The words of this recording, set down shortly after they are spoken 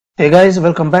Hey guys,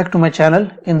 welcome back to my channel.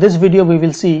 In this video we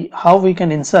will see how we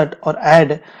can insert or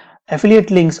add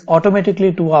affiliate links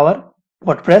automatically to our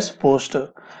WordPress post.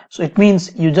 So it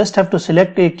means you just have to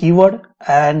select a keyword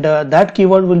and that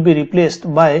keyword will be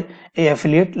replaced by a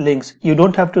affiliate links. You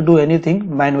don't have to do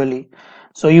anything manually.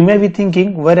 So you may be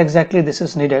thinking where exactly this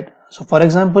is needed. So for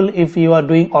example, if you are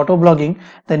doing auto blogging,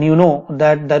 then you know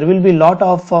that there will be lot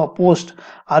of posts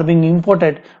are being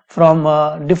imported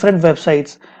from different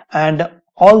websites, and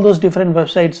all those different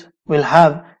websites will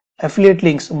have affiliate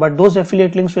links, but those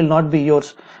affiliate links will not be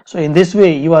yours. So in this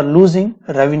way you are losing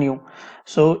revenue.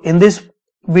 So in this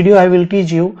video I will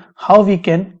teach you how we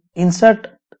can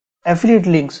insert affiliate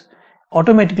links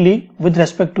automatically with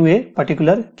respect to a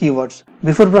particular keywords.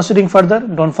 Before proceeding further,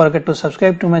 don't forget to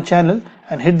subscribe to my channel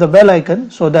and hit the bell icon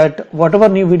so that whatever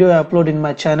new video I upload in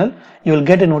my channel, you will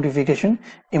get a notification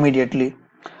immediately.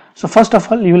 So first of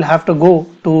all, you will have to go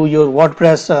to your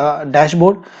WordPress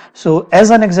dashboard. So as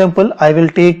an example, I will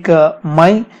take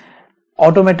my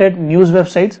automated news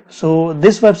websites. So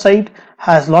this website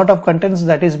has lot of contents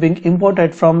that is being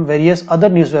imported from various other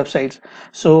news websites.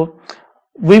 So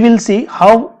we will see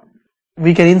how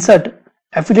we can insert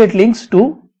affiliate links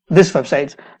to this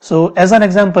website. So as an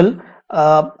example,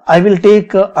 I will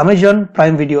take Amazon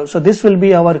Prime Video. So this will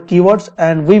be our keywords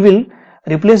and we will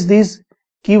replace these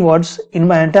keywords in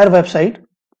my entire website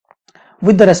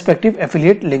with the respective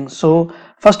affiliate links. So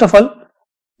first of all,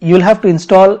 you'll have to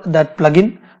install that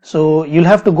plugin. So you'll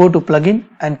have to go to plugin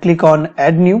and click on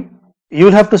add new.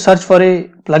 You'll have to search for a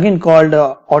plugin called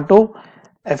auto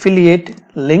affiliate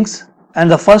links, and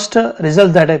the first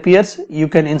result that appears, you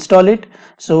can install it.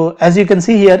 So as you can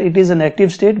see here, it is an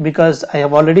active state because I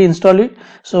have already installed it.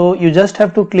 So you just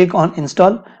have to click on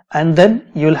install and then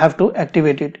you will have to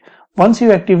activate it. Once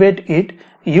you activate it,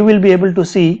 you will be able to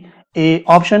see a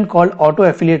option called auto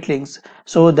affiliate links.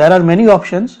 So there are many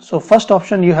options. So first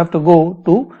option, you have to go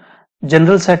to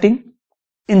general setting.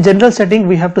 In general setting,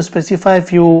 we have to specify a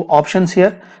few options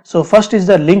here. So first is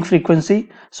the link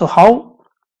frequency. So how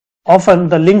often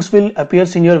the links will appear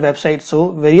in your website.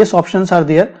 So various options are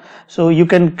there. So you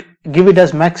can give it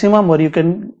as maximum or you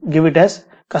can give it as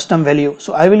custom value.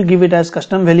 So I will give it as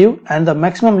custom value and the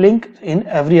maximum link in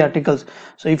every articles.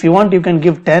 So if you want, you can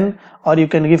give 10 or you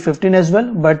can give 15 as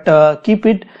well, but keep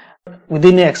it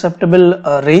within a acceptable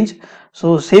range.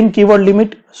 So same keyword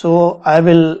limit. So I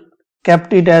will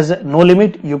kept it as no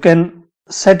limit. You can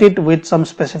set it with some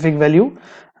specific value.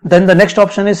 Then the next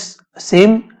option is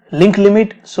same link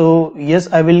limit. So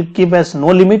yes, I will keep as no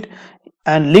limit,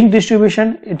 and link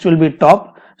distribution, it will be top.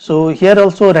 So here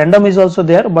also random is also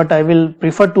there, but I will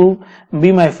prefer to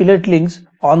be my affiliate links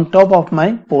on top of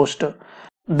my post.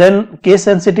 Then case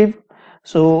sensitive.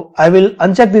 So I will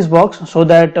uncheck this box so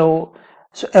that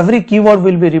so every keyword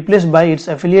will be replaced by its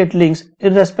affiliate links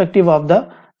irrespective of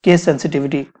the case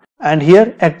sensitivity. And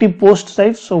here active post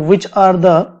types. So which are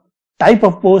the type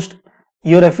of post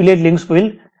your affiliate links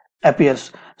will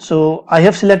appears. So I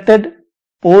have selected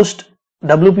post,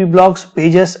 WP blogs,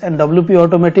 pages and WP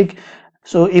automatic.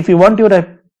 So if you want your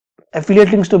affiliate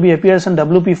links to be appears in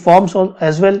WP forms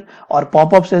as well or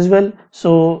pop-ups as well,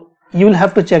 so you will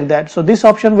have to check that. So this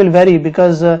option will vary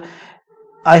because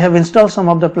I have installed some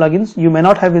of the plugins. You may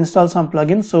not have installed some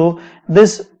plugins, so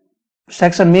this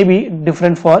section may be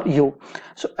different for you.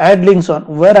 So add links on,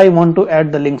 where I want to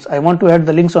add the links. I want to add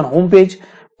the links on home page,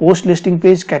 post listing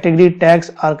page, category,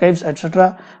 tags, archives,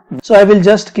 etc. So I will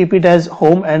just keep it as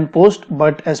home and post,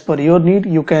 but as per your need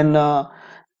you can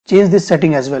change this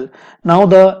setting as well. Now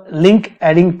the link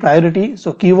adding priority,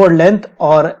 so keyword length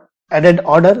or added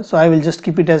order. So I will just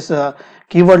keep it as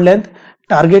keyword length,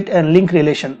 target and link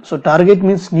relation. So target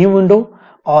means new window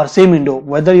or same window,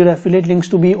 whether your affiliate links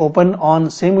to be open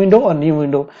on same window or new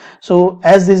window. So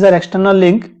as these are external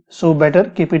link, so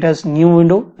better keep it as new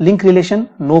window. Link relation,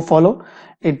 no follow,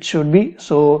 it should be.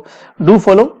 So do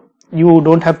follow, you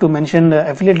don't have to mention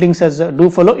affiliate links as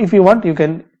do follow. If you want, you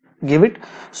can give it.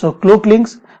 So cloak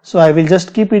links, so I will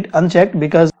just keep it unchecked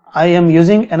because I am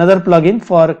using another plugin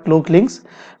for cloak links.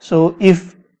 So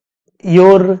if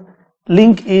your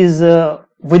link is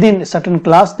within a certain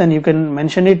class, then you can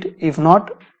mention it. If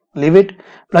not, leave it.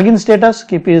 Plugin status,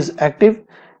 keep is active.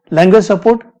 Language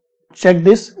support, check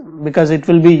this because it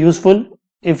will be useful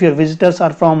if your visitors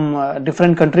are from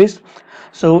different countries.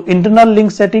 So internal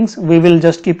link settings, we will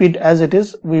just keep it as it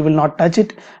is, we will not touch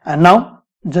it. And now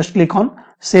just click on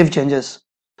save changes.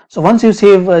 So once you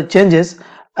save changes,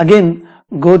 again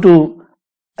go to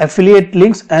affiliate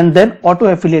links and then auto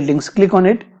affiliate links, click on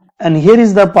it And here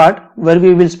is the part where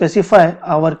we will specify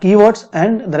our keywords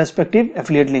and the respective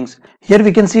affiliate links. Here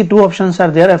we can see two options are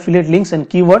there, affiliate links and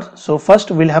keywords. So first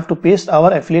we'll have to paste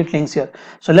our affiliate links here.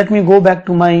 So let me go back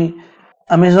to my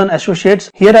Amazon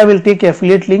Associates. Here I will take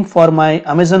affiliate link for my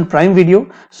Amazon Prime Video.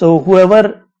 So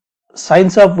whoever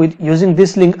signs up with using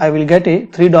this link, I will get a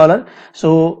 $3.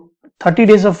 So 30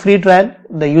 days of free trial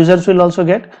the users will also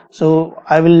get. So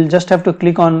I will just have to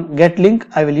click on get link.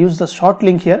 I will use the short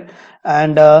link here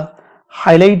and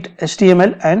highlight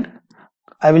HTML, and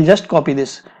I will just copy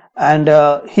this, and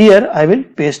here I will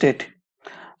paste it.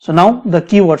 So now the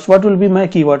keywords, what will be my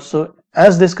keywords? So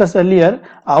as discussed earlier,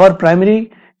 our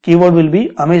primary keyword will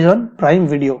be Amazon Prime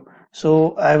Video.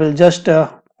 So I will just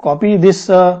copy this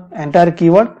entire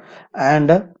keyword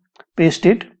and paste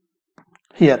it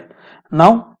here.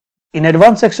 Now in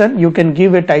advanced section you can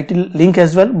give a title link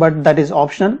as well, but that is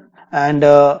optional. And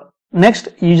next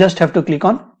you just have to click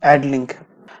on add link.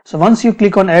 So once you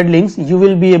click on add links, you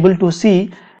will be able to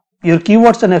see your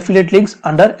keywords and affiliate links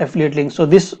under affiliate links. So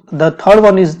this, the third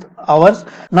one is ours.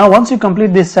 Now once you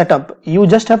complete this setup, you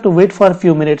just have to wait for a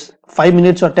few minutes, 5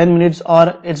 minutes or 10 minutes,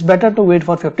 or it's better to wait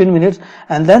for 15 minutes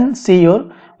and then see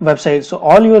your website. So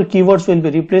all your keywords will be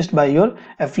replaced by your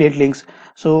affiliate links.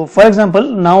 So for example,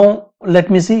 now let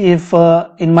me see if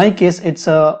in my case it's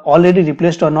already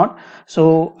replaced or not.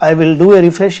 So I will do a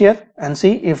refresh here and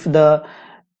see if the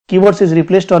keywords is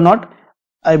replaced or not.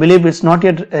 I believe it's not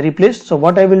yet replaced. So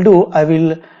what I will do, I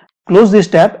will close this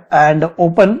tab and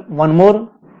open one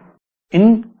more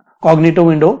incognito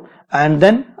window, and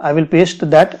then I will paste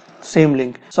that same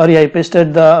link. Sorry, I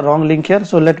pasted the wrong link here.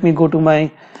 So let me go to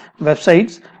my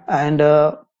websites, and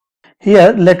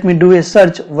here let me do a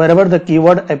search wherever the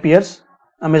keyword appears,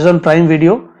 Amazon Prime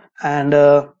Video, and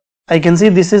I can see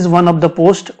this is one of the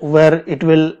posts where it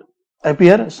will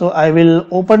appear. So I will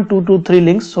open 2 to 3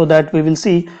 links so that we will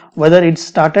see whether it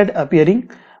started appearing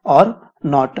or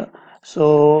not.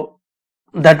 So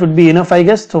that would be enough, I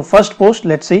guess. So first post,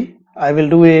 let's see. I will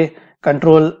do a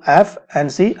Control F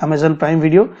and see Amazon Prime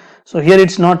Video. So here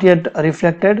it's not yet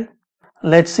reflected.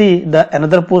 Let's see the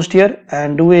another post here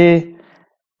and do a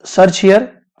search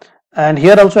here, and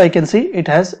here also I can see it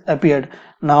has appeared.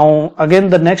 Now again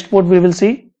the next post we will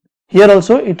see, here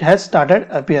also it has started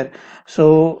appear.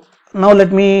 So now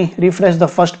let me refresh the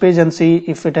first page and see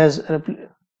if it has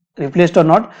replaced or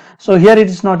not. So here it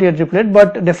is not yet replaced,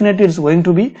 but definitely it's going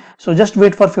to be. So just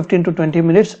wait for 15 to 20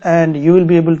 minutes and you will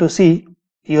be able to see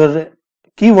your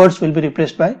keywords will be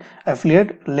replaced by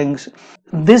affiliate links.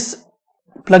 This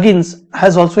plugins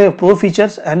has also a pro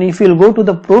features, and if you'll go to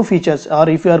the pro features, or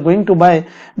if you are going to buy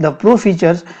the pro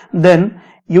features, then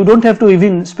you don't have to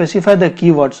even specify the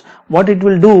keywords. What it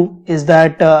will do is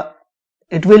that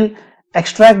it will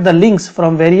extract the links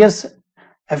from various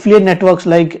affiliate networks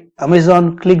like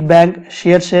Amazon, ClickBank,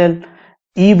 Shareasale,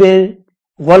 eBay,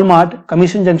 Walmart,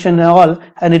 Commission Junction and all,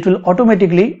 and it will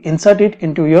automatically insert it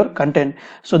into your content.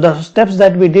 So the steps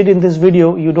that we did in this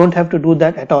video, you don't have to do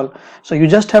that at all. So you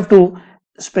just have to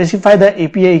specify the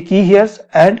API key here,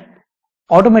 and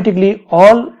automatically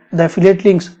all the affiliate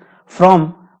links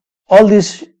from all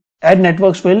these ad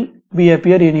networks will be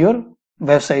appear in your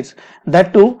websites.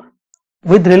 That too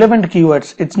with relevant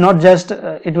keywords. It's not just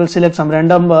it will select some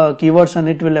random keywords and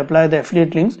it will apply the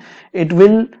affiliate links. It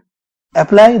will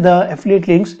apply the affiliate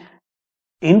links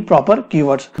in proper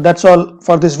keywords. That's all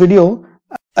for this video,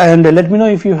 and let me know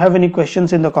if you have any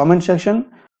questions in the comment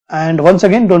section. And once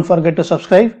again, don't forget to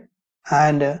subscribe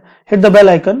and hit the bell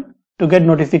icon to get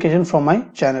notification from my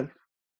channel.